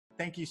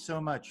thank you so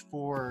much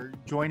for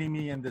joining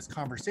me in this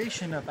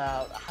conversation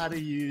about how to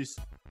use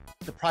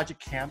the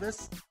Project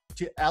Canvas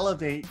to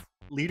elevate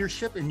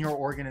leadership in your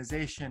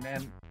organization.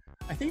 And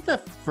I think the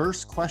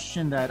first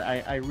question that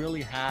I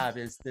really have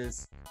is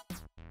this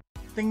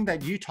thing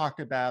that you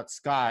talked about,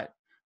 Scott,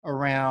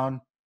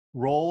 around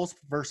roles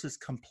versus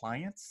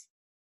compliance,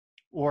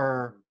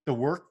 or the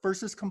work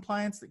versus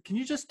compliance. Can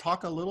you just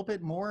talk a little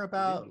bit more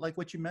about like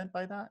what you meant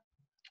by that?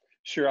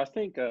 Sure. I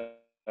think,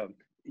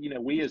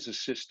 we as a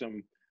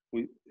system,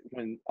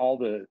 when all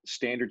the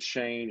standards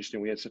changed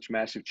and we had such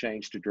massive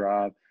change to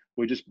drive,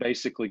 we just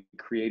basically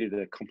created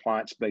a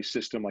compliance-based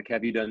system. Like,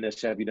 have you done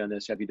this? Have you done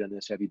this? Have you done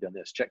this? Have you done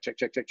this? Check, check,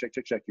 check, check, check,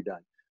 check, check. You're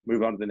done.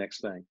 Move on to the next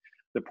thing.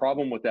 The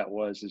problem with that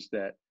is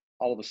that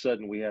all of a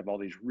sudden we have all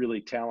these really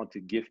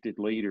talented, gifted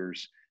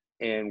leaders,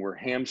 and we're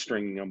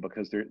hamstringing them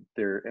because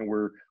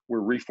we're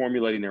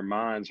reformulating their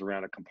minds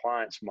around a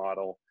compliance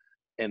model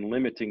and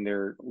limiting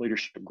their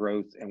leadership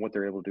growth and what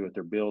they're able to do at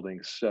their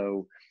buildings.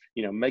 So,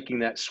 making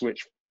that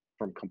switch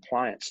from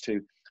compliance to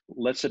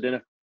let's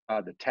identify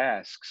the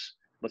tasks,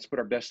 let's put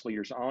our best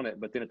leaders on it.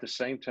 But then at the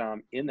same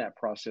time, in that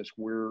process,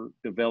 we're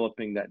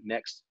developing that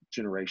next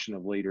generation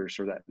of leaders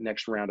or that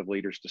next round of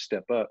leaders to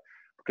step up,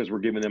 because we're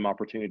giving them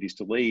opportunities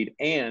to lead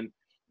and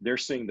they're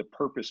seeing the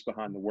purpose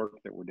behind the work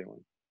that we're doing.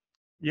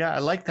 Yeah, I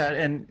like that.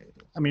 And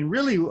I mean,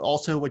 really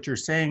also what you're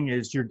saying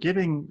is you're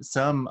giving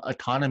some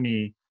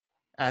autonomy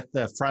at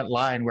the front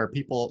line where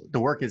the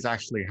work is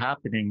actually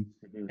happening.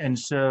 Mm-hmm. And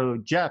so,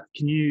 Jeff,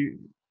 can you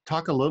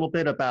talk a little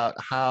bit about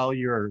how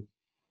you're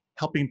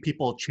helping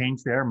people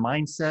change their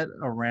mindset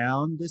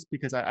around this?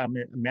 Because I'm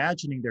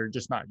imagining they're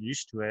just not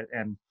used to it.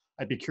 And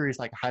I'd be curious,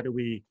 like, how do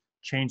we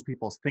change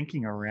people's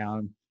thinking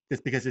around this?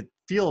 Because it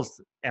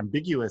feels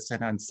ambiguous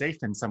and unsafe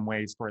in some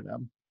ways for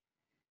them.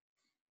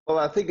 Well,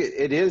 I think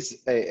it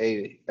is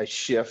a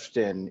shift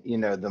in,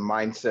 the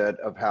mindset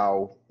of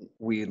how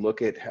we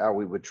look at how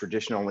we would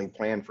traditionally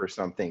plan for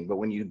something. But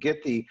when you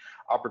get the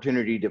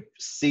opportunity to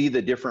see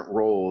the different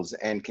roles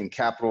and can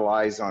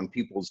capitalize on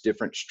people's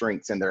different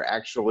strengths, and they're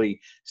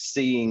actually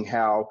seeing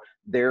how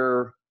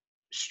their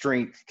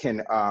strength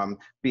can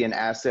be an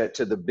asset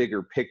to the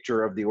bigger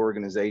picture of the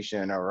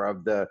organization or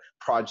of the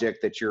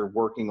project that you're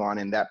working on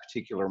in that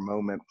particular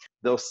moment,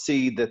 they'll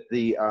see that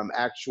the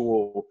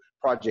actual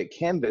Project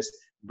Canvas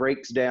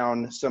breaks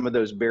down some of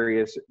those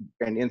barriers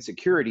and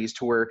insecurities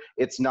to where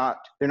they're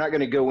not going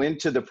to go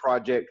into the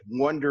project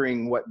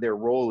wondering what their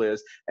role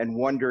is and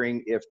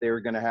wondering if they're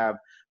going to have,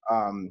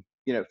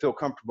 feel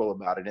comfortable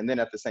about it. And then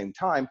at the same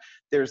time,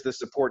 there's the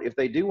support if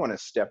they do want to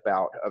step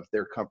out of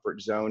their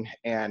comfort zone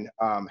and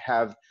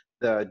have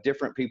the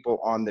different people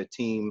on the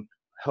team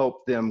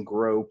help them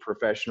grow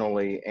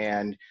professionally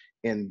and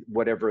in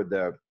whatever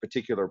the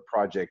particular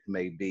project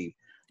may be.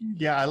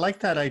 Yeah, I like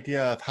that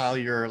idea of how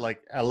you're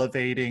like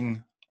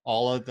elevating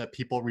all of the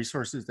people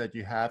resources that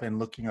you have and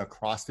looking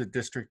across the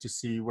district to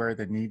see where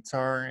the needs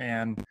are,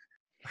 and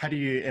how do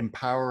you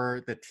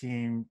empower the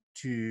team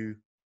to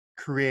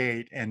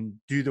create and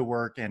do the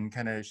work and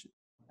kind of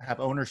have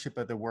ownership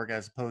of the work,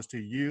 as opposed to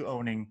you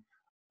owning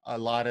a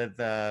lot of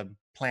the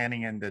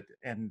planning and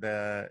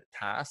the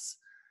tasks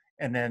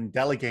and then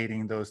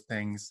delegating those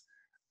things.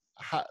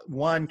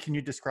 One, can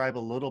you describe a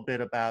little bit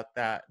about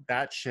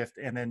that shift,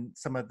 and then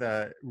some of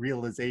the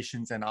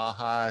realizations and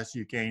ahas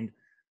you gained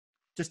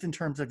just in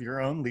terms of your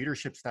own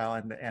leadership style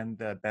and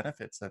the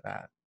benefits of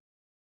that?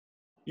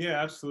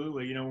 Yeah,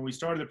 absolutely. When we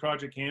started the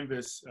Project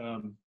Canvas,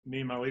 me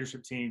and my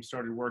leadership team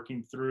started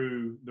working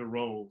through the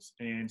roles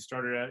and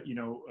started at,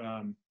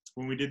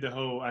 when we did the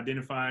whole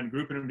identifying,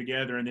 grouping them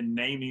together, and then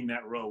naming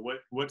that role.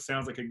 What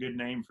sounds like a good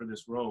name for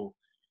this role?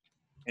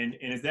 And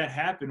as that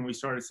happened, we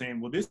started saying,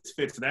 well, this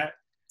fits that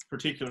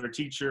particular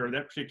teacher or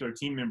that particular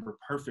team member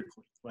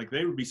perfectly. Like,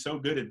 they would be so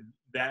good at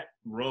that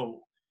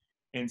role.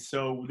 And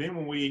so then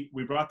when we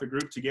brought the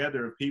group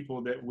together of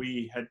people that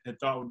we had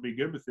thought would be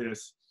good with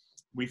this,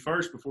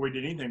 before we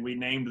did anything, we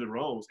named the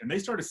roles, and they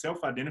started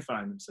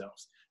self-identifying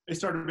themselves. They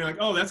started being like,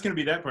 oh, that's going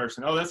to be that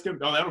person. Oh,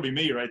 that'll be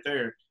me right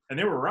there. And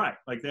they were right.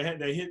 Like, they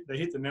hit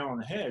the nail on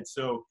the head.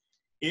 So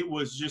it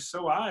was just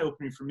so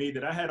eye-opening for me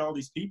that I had all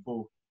these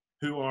people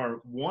who are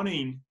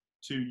wanting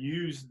to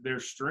use their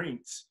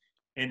strengths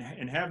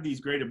and have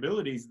these great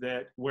abilities,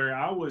 that where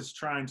I was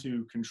trying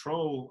to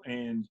control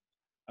and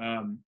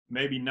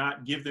maybe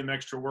not give them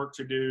extra work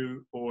to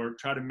do, or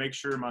try to make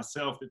sure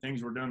myself that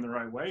things were done the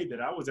right way,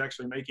 that I was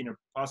actually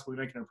possibly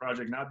making a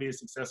project not be as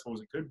successful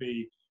as it could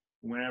be,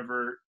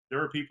 whenever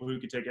there are people who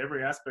could take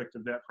every aspect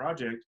of that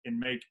project and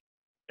make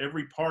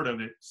every part of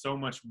it so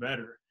much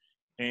better.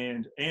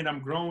 And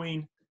I'm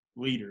growing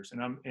leaders,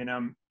 and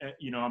I'm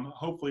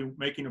hopefully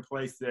making a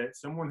place that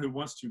someone who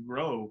wants to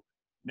grow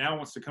now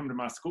wants to come to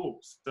my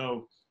schools.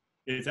 So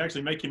it's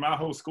actually making my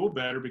whole school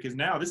better, because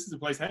now this is a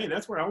place, hey,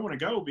 that's where I want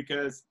to go,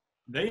 because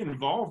they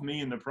involve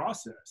me in the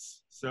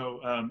process. So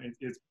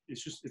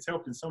it's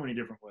helped in so many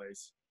different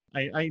ways.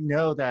 I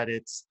know that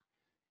it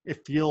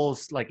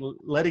feels like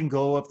letting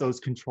go of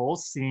those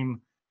controls seem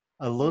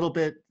a little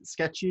bit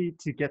sketchy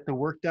to get the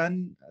work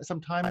done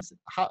sometimes.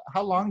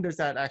 How long does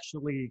that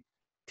actually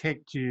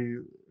take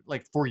to,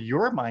 like, for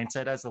your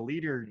mindset as a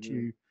leader Mhm.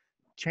 to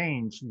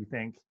change, you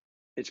think?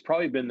 It's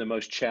probably been the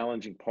most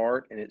challenging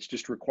part, and it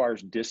just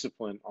requires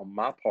discipline on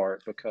my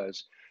part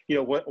because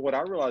what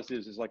I realized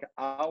is like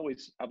I've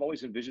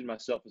always envisioned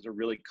myself as a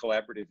really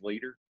collaborative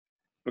leader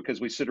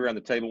because we sit around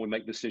the table and we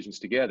make decisions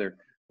together.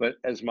 But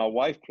as my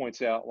wife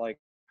points out, like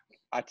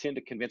I tend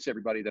to convince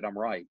everybody that I'm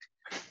right,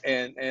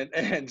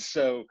 and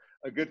so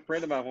a good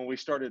friend of mine, when we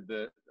started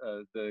the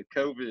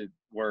COVID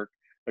work,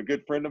 a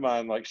good friend of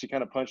mine, like she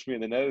kind of punched me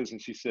in the nose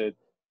and she said,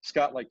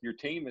 Scott, like your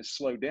team is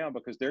slowed down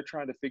because they're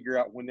trying to figure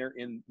out, when they're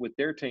in with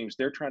their teams,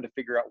 they're trying to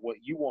figure out what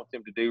you want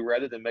them to do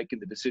rather than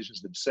making the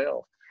decisions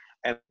themselves.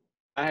 And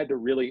I had to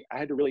really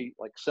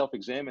like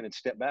self-examine and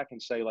step back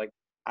and say, like,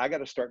 I got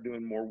to start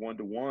doing more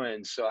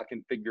one-to-one so I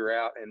can figure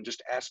out, and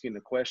just asking the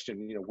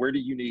question, where do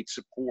you need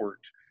support?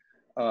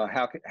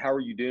 How are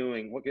you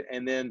doing?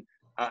 And then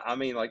I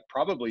mean, like,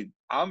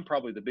 I'm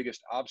probably the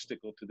biggest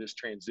obstacle to this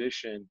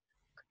transition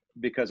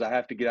because I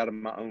have to get out of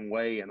my own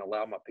way and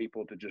allow my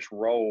people to just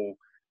roll,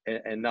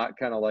 and not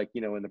kind of like,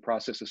 in the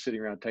process of sitting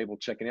around a table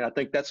checking in. I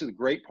think that's the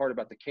great part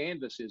about the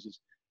canvas is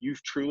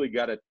you've truly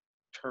got to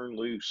turn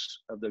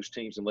loose of those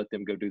teams and let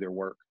them go do their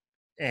work.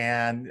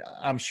 And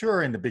I'm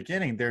sure in the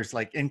beginning there's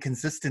like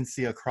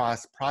inconsistency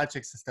across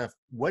projects and stuff.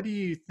 What do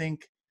you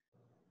think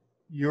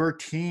your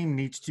team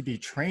needs to be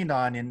trained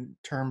on in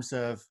terms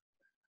of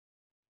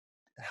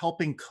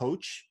helping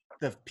coach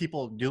the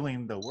people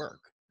doing the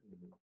work?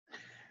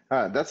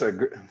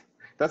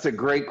 That's a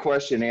great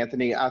question,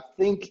 Anthony. I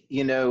think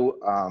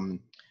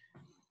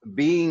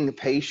being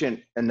patient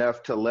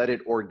enough to let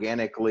it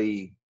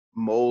organically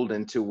mold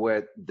into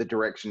what the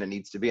direction it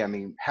needs to be. I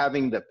mean,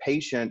 having the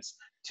patience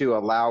to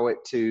allow it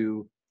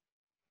to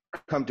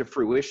come to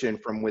fruition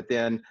from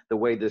within the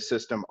way the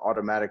system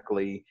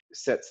automatically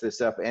sets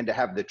this up, and to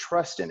have the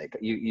trust in it.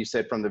 You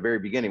said from the very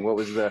beginning, what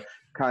was the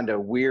kind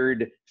of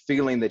weird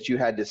feeling that you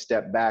had to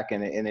step back,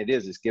 and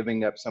it's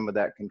giving up some of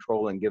that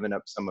control and giving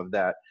up some of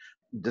that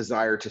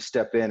desire to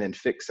step in and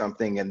fix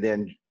something, and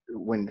then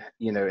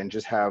and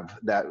just have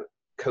that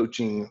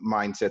coaching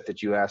mindset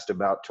that you asked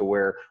about, to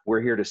where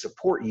we're here to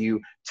support you.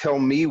 Tell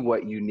me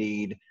what you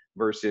need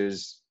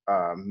versus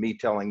me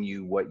telling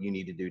you what you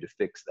need to do to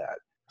fix that.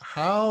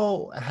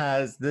 How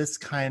has this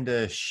kind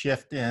of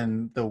shift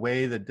in the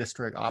way the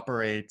district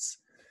operates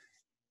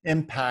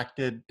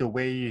impacted the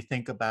way you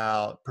think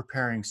about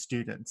preparing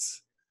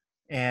students?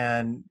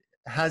 And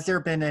has there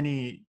been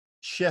any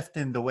shift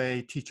in the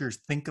way teachers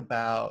think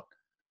about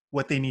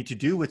what they need to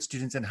do with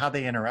students and how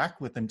they interact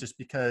with them? Just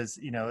because,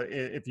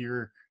 if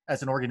you're,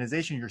 as an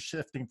organization, you're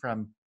shifting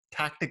from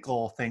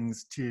tactical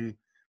things to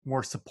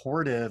more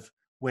supportive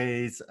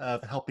ways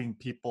of helping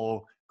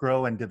people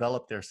grow and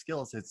develop their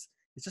skills, it's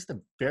just a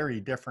very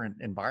different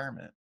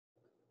environment.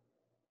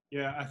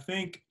 Yeah, I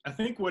think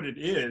what it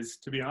is,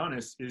 to be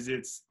honest, is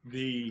it's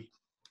the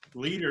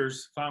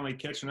leaders finally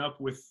catching up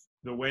with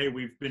the way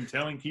we've been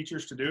telling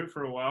teachers to do it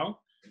for a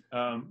while.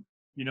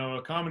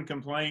 A common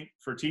complaint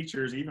for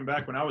teachers, even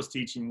back when I was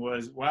teaching,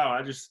 was, wow,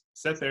 I just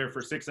sat there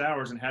for 6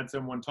 hours and had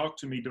someone talk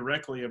to me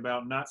directly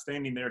about not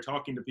standing there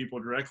talking to people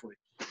directly.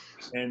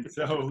 And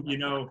so,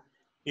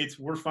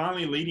 we're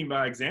finally leading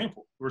by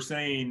example. We're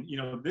saying,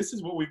 this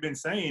is what we've been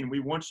saying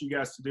we want you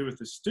guys to do with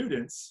the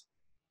students,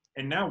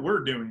 and now we're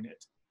doing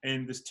it.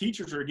 And the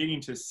teachers are getting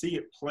to see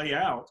it play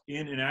out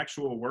in an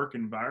actual work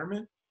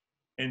environment.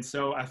 And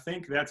so I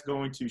think that's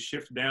going to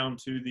shift down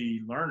to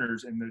the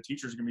learners, and the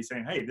teachers are going to be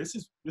saying, hey, this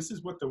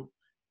is what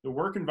the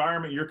work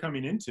environment you're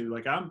coming into.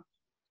 Like,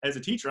 as a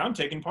teacher, I'm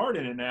taking part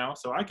in it now,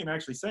 so I can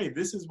actually say,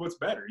 this is what's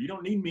better. You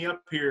don't need me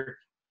up here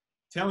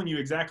telling you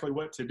exactly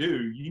what to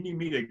do. You need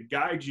me to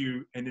guide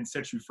you and then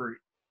set you free.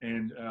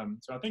 And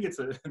so I think it's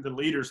the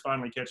leaders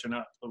finally catching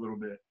up a little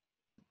bit.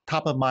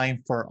 Top of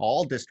mind for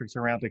all districts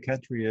around the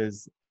country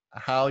is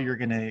how you're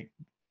going to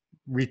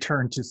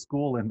return to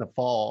school in the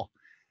fall.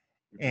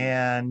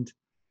 And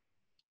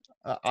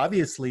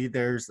obviously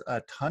there's a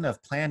ton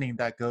of planning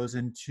that goes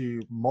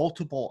into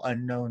multiple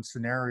unknown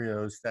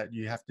scenarios that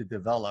you have to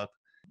develop.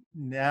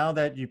 Now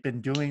that you've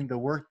been doing the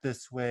work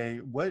this way,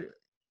 what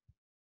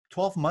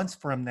 12 months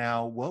from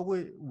now,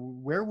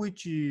 where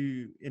would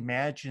you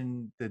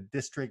imagine the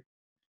district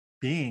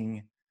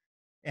being,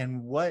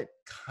 and what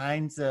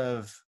kinds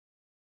of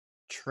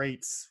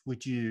traits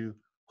would you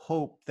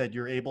hope that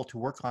you're able to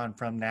work on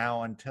from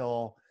now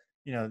until,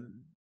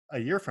 a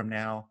year from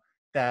now,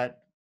 that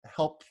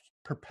help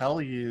propel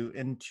you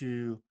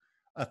into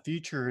a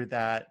future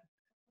that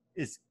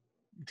is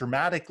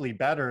dramatically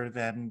better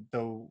than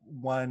the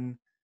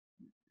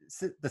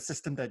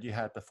system that you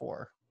had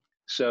before?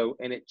 So,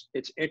 and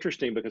it's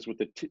interesting because with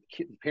the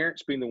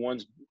parents being the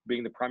ones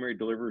being the primary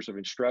deliverers of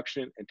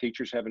instruction and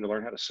teachers having to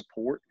learn how to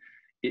support,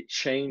 it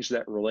changed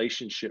that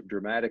relationship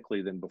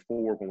dramatically than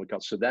before when we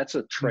got. So that's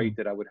a trait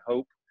that I would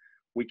hope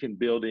we can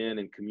build in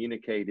and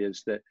communicate,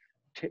 is that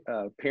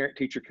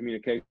parent-teacher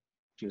communication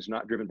is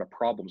not driven by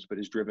problems, but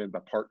is driven by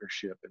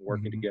partnership and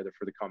working together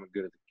for the common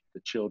good of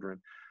the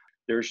children.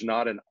 There's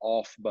not an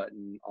off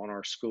button on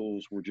our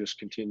schools. We're just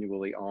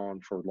continually on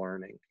for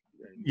learning.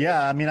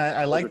 Yeah, I mean, I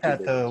Those are like two that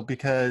big though, ones.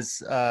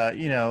 because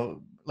you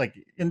know, like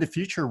in the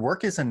future,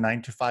 work isn't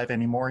 9 to 5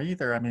 anymore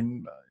either. I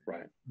mean,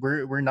 Right.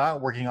 we're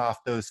not working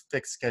off those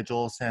fixed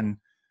schedules, and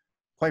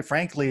quite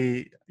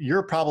frankly,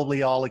 you're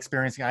probably all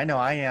experiencing. I know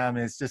I am.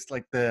 Is just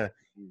like the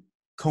Mhm.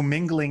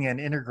 commingling and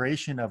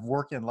integration of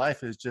work and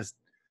life is just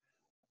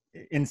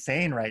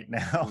insane right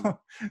Mhm.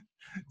 now.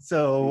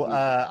 So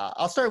Mhm.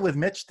 I'll start with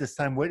Mitch this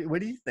time. What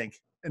do you think?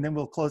 And then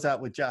we'll close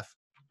out with Jeff.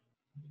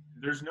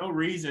 There's no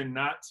reason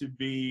not to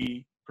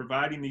be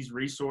providing these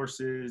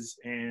resources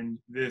and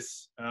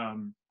this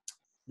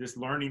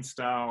learning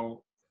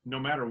style, no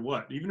matter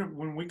what. Even if,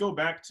 when we go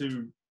back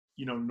to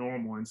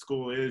normal and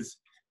school is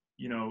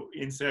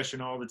in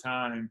session all the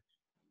time,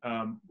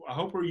 I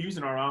hope we're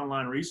using our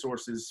online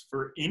resources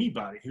for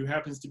anybody who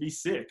happens to be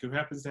sick, who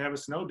happens to have a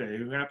snow day,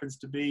 who happens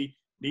to be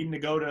needing to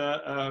go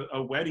to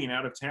a wedding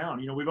out of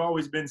town. We've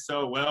always been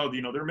so, well,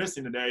 they're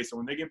missing today, so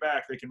when they get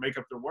back, they can make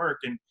up their work.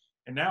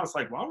 And now it's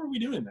like, why were we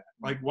doing that?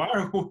 Like, why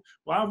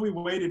have we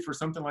waited for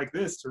something like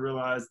this to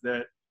realize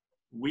that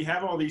we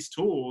have all these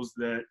tools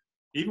that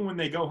even when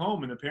they go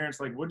home and the parents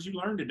like, what did you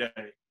learn today?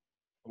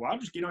 Well, I'll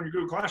just get on your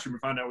Google Classroom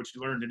and find out what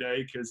you learned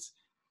today, because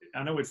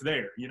I know it's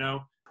there.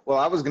 Well,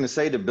 I was going to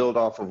say, to build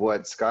off of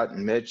what Scott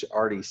and Mitch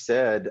already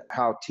said,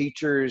 how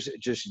teachers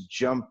just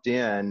jumped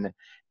in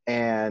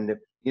and,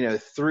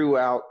 threw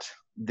out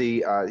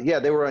they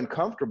were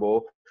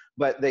uncomfortable,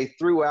 but they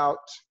threw out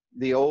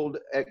the old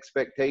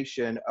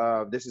expectation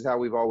of this is how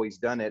we've always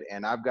done it,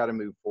 and I've got to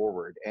move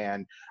forward.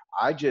 And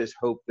I just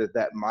hope that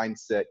that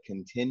mindset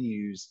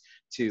continues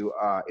to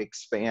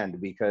expand,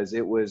 because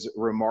it was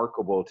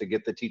remarkable to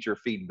get the teacher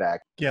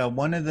feedback. Yeah,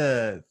 one of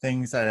the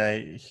things that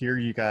I hear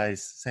you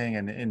guys saying,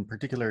 and in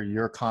particular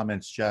your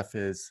comments, Jeff,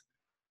 is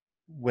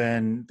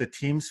when the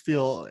teams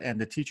feel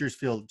and the teachers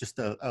feel just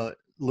a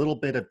little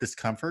bit of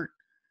discomfort,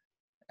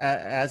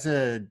 as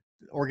a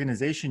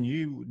organization,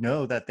 you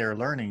know that they're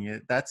learning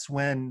it. That's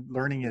when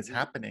learning is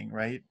happening,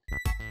 right?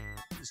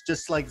 It's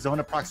just like zone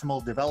of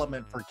proximal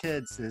development for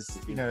kids is,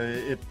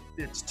 if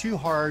it's too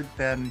hard,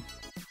 then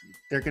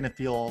they're going to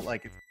feel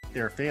like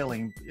they're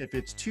failing. If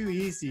it's too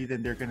easy,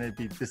 then they're going to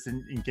be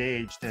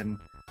disengaged and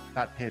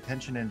not pay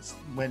attention. And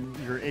when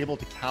you're able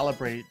to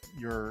calibrate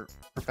your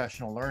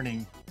professional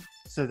learning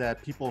so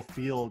that people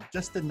feel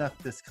just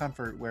enough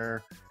discomfort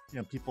where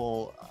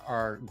people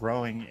are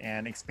growing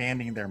and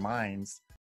expanding their minds,